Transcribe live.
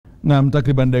Na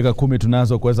takriban dakika 10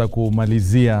 tunazo kuweza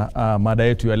kumalizia mada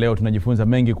yetu ya leo. Tunajifunza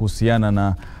mengi kuhusiana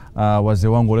na wazee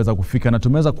wangu waliweza kufika, na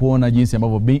tumeweza kuona jinsi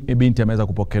ambavyo binti ameweza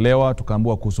kupokelewa,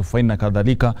 tukaambiwa kuhusu faini na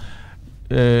kadhalika.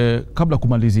 Kabla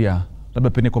kumalizia, labda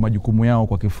pengine kwa majukumu yao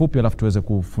kwa kifupi, alafu tuweze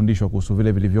kufundishwa kuhusu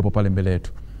vile vilivyopo pale mbele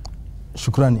yetu.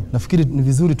 Shukrani. Nafikiri ni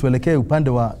vizuri tuelekee upande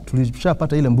wa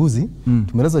tulishapata ile mbuzi,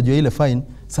 tumeeleza juu ile fine,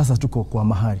 sasa tuko kwa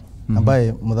mahari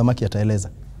ambaye mdhamaki ataeleza.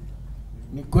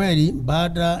 Ni kweli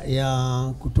baada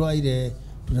ya kutoa ile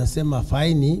tunasema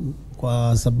faini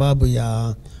kwa sababu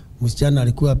ya msichana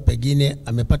alikuwa pengine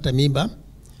amepata mimba,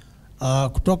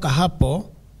 kutoka hapo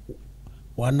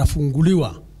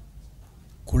wanafunguliwa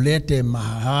kulete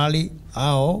mahali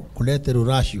au kulete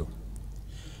rurashio.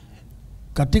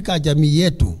 Katika jamii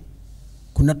yetu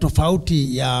kuna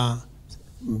tofauti ya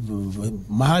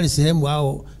mahali sehemu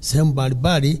au sehemu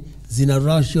mbalimbali zina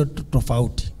rurashio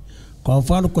tofauti. Kwa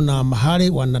mfano kuna mahali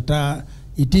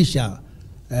wanaitisha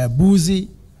buzi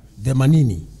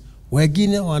 80,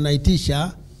 wengine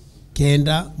wanaitisha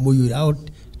kenda muyuri au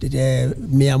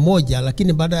 100,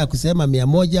 lakini baada ya kusema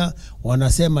 100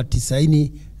 wanasema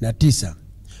 99.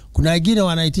 Kuna wengine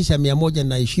wanaitisha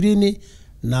 120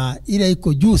 na ile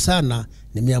iko juu sana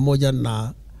ni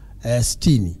 160,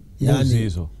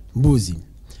 yani mbuzi.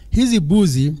 Hizi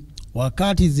buzi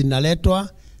wakati zinaletwa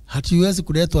hatuwezi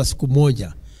kuletwa siku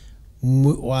moja.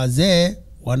 Wazee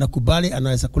wanakubali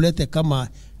anaweza kulete kama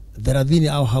 30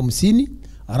 au 50,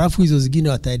 alafu hizo zingine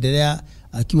wataendelea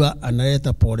akiwa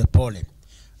analeta pole pole.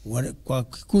 Kwa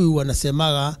Kikuyu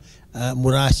wanasemaga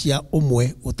murashia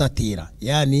umwe utatira,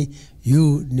 yani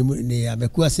yu ni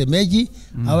amekuwa semeji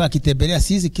au akitembelea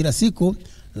sisi kila siku,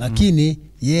 lakini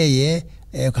yeye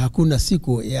hakuna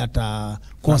siku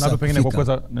atakosa. Labda pengine kwa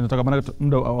kwanza nataka maana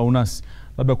muda wa unasi,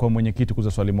 labda kwa mwenyekiti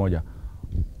kuuliza swali moja.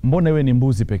 Mbona wewe ni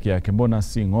mbuzi peke yake? Mbona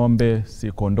si ng'ombe,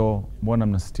 si kondoo? Mbona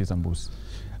mnasitiza mbuzi?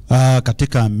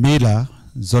 Katika mila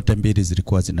zote mbili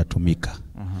zilikuwa zinatumika.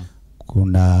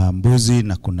 Kuna mbuzi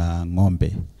na kuna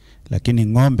ng'ombe. Lakini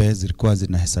ng'ombe zilikuwa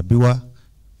zinahesabiwa,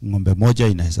 ng'ombe moja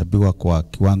inahesabiwa kwa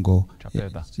kiwango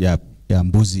ya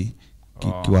mbuzi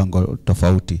kiwango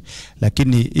tofauti.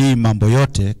 Lakini hii mambo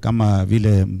yote kama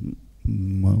vile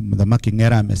mdhamaki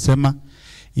Ngera amesema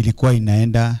ilikuwa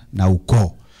inaenda na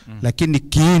ukoo. Lakini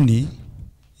kiini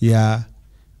ya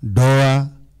ndoa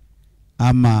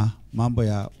ama mambo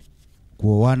ya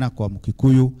kuoana kwa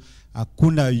Mkikuyu,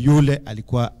 hakuna yule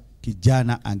alikuwa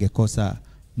kijana angekosa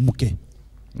mke.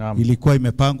 Ilikuwa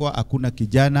imepangwa, hakuna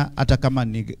kijana hata kama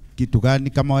ni kitu gani,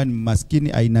 kama wewe ni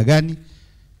maskini aina gani.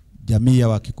 Jamii ya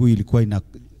Wakikuyu ilikuwa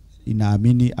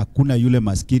inaamini hakuna yule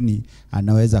maskini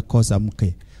anaweza kosa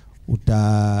mke.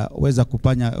 Utaweza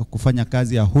kufanya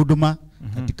kazi ya huduma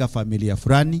katika familia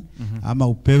fulani, ama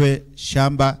upewe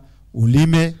shamba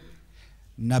ulime,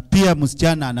 na pia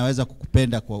msichana anaweza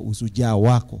kukupenda kwa usujaa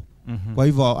wako. Kwa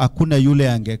hivyo hakuna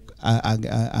yule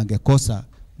angekosa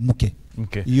mke.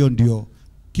 Hiyo ndio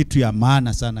kitu ya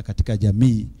maana sana katika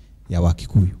jamii ya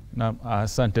Wakikuyu. Na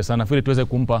asante sana. Nafikiri tuweze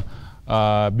kumpa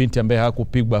binti ambaye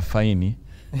hakupigwa faini,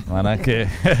 manake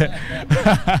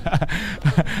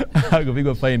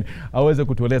hakupigwa faini, aweze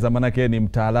kutueleza, manake ni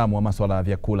mtaalamu wa masuala ya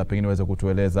vyakula, pengine aweze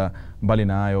kutueleza mbali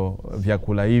na hayo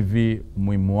vyakula hivi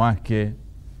muhimu wake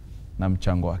na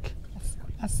mchango wake.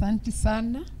 Asante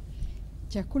sana.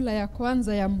 Chakula ya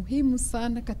kwanza ya muhimu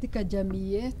sana katika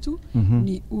jamii yetu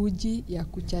ni uji ya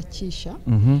kuchachisha.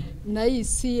 Na hii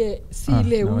si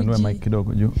ile uji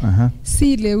kidogo juu.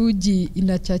 Si ile uji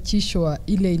inachachishwa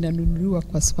ile inanunuliwa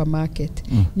kwa supermarket.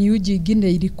 Ni uji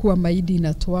ingine ilikuwa maidi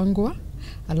inatoangwa,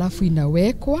 alafu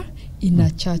inawekwa,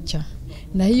 inachacha.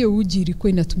 Na hiyo uji ilikuwa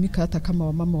inatumika hata kama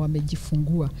wamama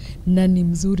wamejifungua, na ni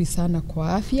mzuri sana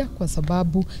kwa afya kwa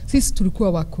sababu sisi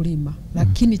tulikuwa wakulima,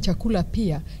 lakini chakula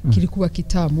pia kilikuwa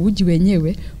kitamu. Uji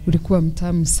wenyewe ulikuwa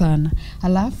mtamu sana.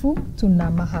 Alafu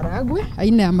tuna maharagwe,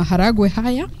 aina ya maharagwe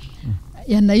haya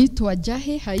yanaitwa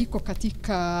jahe, haiko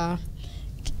katika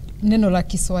neno la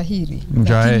Kiswahili,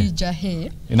 lakini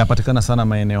jahe inapatikana sana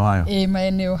maeneo hayo.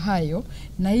 Maeneo hayo.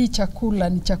 Na hii chakula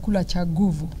ni chakula cha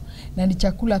nguvu, na ni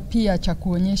chakula pia cha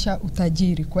kuonyesha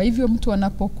utajiri. Kwa hivyo mtu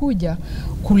anapokuja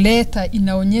kuleta,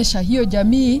 inaonyesha hiyo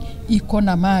jamii iko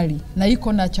na mali na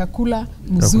iko na chakula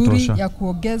mzuri ya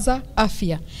kuongeza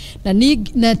afya.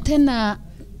 Na tena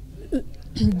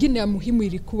ingine ya muhimu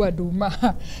ilikuwa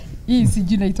duma. Hii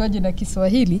sijui inaitwaje na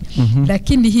Kiswahili,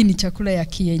 lakini hii ni chakula ya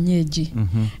kienyeji.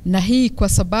 Na hii kwa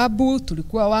sababu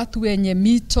tulikuwa watu wenye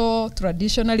mito,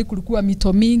 traditionally kulikuwa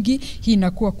mito mingi, hii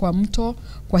inakuwa kwa mto.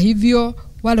 Kwa hivyo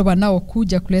wale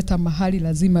wanaokuja kuleta mahali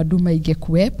lazima duma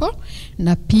ingekuwepo.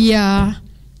 Na pia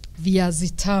viazi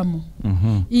tamu.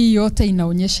 Hii yote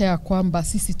inaonyesha ya kwamba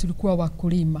sisi tulikuwa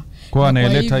wakulima. Kwa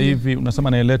anaeleta hivi, unasema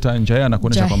anaeleta nje na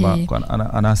kuonyesha kwamba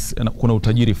kuna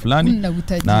utajiri fulani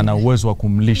na ana uwezo wa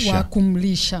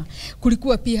kumlisha.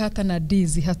 Kulikuwa pia hata na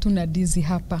dizi, hatuna dizi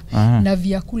hapa. Na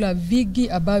vyakula vingi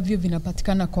ambavyo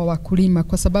vinapatikana kwa wakulima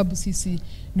kwa sababu sisi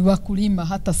ni wakulima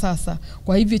hata sasa.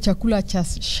 Kwa hivyo chakula cha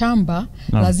shamba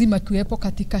lazima kiwepo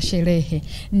katika sherehe.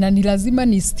 Na ni lazima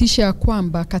nistishe ya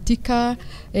kwamba katika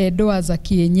ndoa za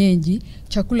kienyeji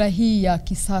chakula hii ya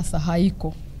kisasa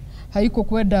haiko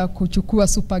kwenda kuchukua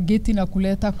spaghetti na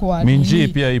kuleta kwa minji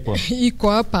pia ipo.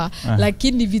 Iko hapa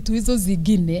lakini vitu hizo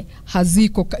zingine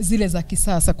haziko zile za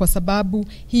kisasa kwa sababu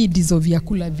hii ndizo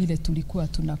vyakula vile tulikuwa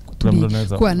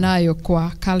nayo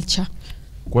kwa culture.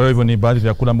 Kwa hivyo ni baadhi ya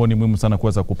vyakula ambavyo ni muhimu sana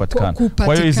kuweza kupatikana.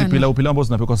 Kwa hiyo hizi pilau ambazo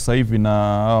zinapikwa sasa hivi na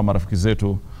hawa marafiki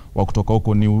zetu wa kutoka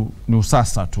huko ni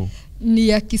usasa tu. Ni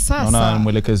ya kisasa. Naona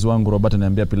mwelekezi wangu Robert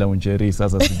ananiambia pilau njeri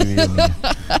sasa sijui nini.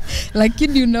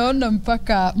 Lakini unaona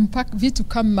mpaka vitu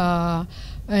kama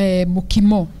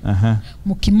mukimo.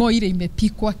 Mukimo ile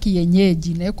imepikwa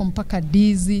kienyeji, inawekwa mpaka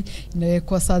dizi,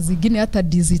 inawekwa saa zingine hata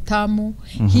dizi tamu.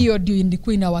 Hiyo ndio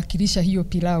ilikuwa inawakilisha hiyo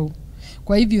pilau.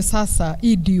 Kwa hivyo sasa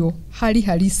hii ndio hali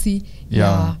halisi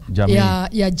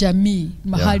ya jamii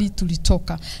mahali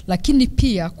tulitoka. Lakini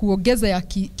pia kuongeza ya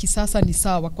kisasa ni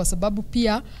sawa kwa sababu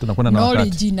pia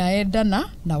knowledge inaenda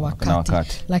na wakati.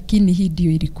 Lakini hii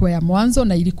ndio ilikuwa ya mwanzo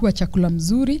na ilikuwa chakula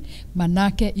mzuri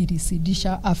manake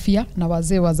ilisidisha afya na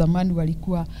wazee wa zamani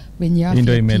walikuwa wenye afya.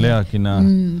 Ndio imelea kina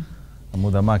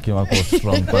mudhamaki wako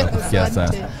strong kwa kiasi.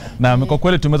 Na kwa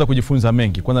kweli tumeweza kujifunza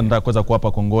mengi. Kwanza nataka kuweza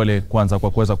kuwapa kongole kwanza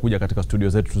kwa kuweza kuja katika studio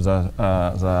zetu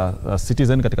za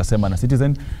Citizen katika Sema na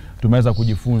Citizen. Tumeweza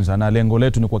kujifunza na lengo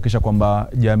letu ni kuhakikisha kwamba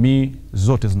jamii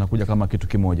zote zinakuja kama kitu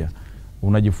kimoja.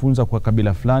 Unajifunza kwa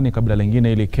kabila fulani, kabila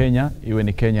lingine ili Kenya iwe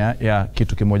ni Kenya ya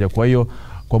kitu kimoja. Kwa hiyo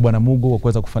kwa Bwana Mungu kwa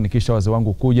kuweza kufanikisha wazee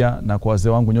wangu kuja na kwa wazee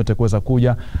wangu nyote kuweza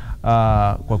kuja,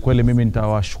 kwa kweli mimi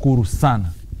nitawashukuru sana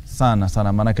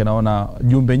maana naona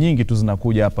jumbe nyingi tu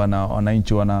zinakuja hapa na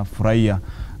wananchi wanafurahia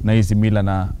na hizi mila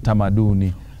na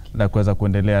tamaduni na kuweza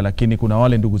kuendelea. Lakini kuna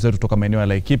wale ndugu zetu kutoka maeneo ya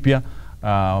Laikipia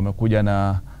wamekuja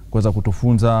na kuweza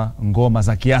kutufunza ngoma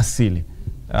za kiasili.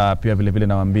 Pia vile vile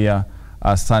nawaambia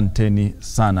asanteni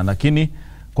sana. Lakini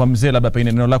kwa mzee labda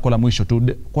pengine neno lako la mwisho tu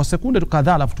kwa sekunde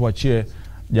kadhaa alafu tuachie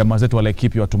jamaa zetu wa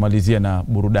Laikipia watumalizie na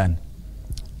burudani.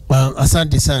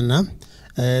 Asante sana.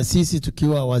 Sisi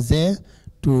tukiwa wazee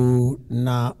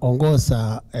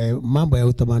tunaongoza mambo ya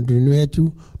utamaduni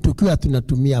wetu tukiwa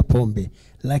tunatumia pombe.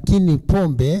 Lakini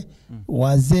pombe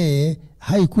wazee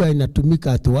haikuwa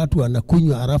inatumika tu watu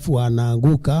wanakunywa alafu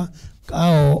wanaanguka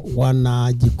au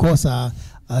wanajikosa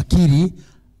akili.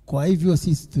 Kwa hivyo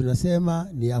sisi tunasema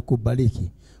ni ya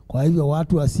kubariki. Kwa hivyo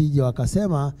watu wasije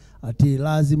wakasema ati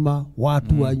lazima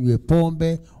watu wanywe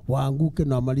pombe waanguke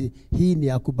na wamalize. Hii ni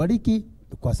ya kubariki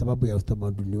kwa sababu ya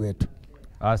utamaduni wetu.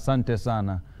 Asante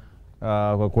sana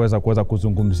kwa kuweza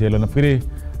kuzungumzia hilo. Nafikiri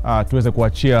tuweze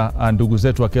kuachia ndugu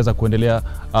zetu wakiweza kuendelea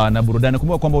na burudani.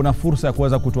 Kumbuka kwamba una fursa ya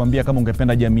kuweza kutuambia kama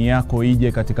ungependa jamii yako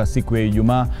ije katika siku ya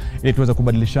Ijumaa ili tuweze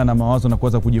kubadilishana mawazo na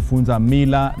kuweza kujifunza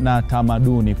mila na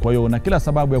tamaduni. Kwa hiyo una kila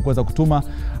sababu ya kuweza kutuma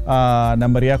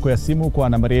nambari yako ya simu kwa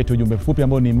nambari yetu ujumbe fupi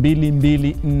ambao ni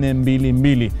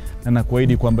 22422 na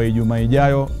nakuahidi kwamba Ijumaa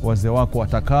ijayo wazee wako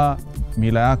watakaa,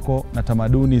 mila yako na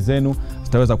tamaduni zenu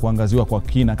zitaweza kuangaziwa kwa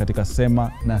kina katika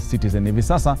Sema na Citizen. Hivi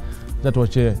sasa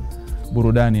tuache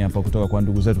burudani hapa kutoka kwa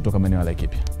ndugu zetu kutoka maeneo ya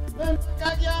Laikipia.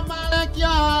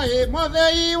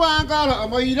 Mothei wa ngoro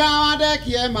moira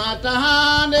wandekie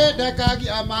matahane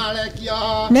dekagia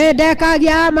malekio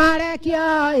nedekagia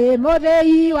malekio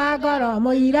mothei wa ngoro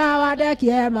moira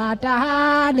wandekie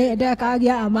matahane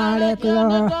dekagia malekio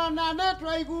ndona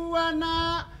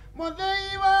netwaiguana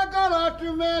mothei wa ngoro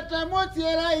tumete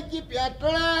muciera Laikipia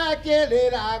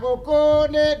turakirira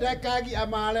guku nedekagia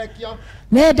malekio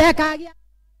nedekagia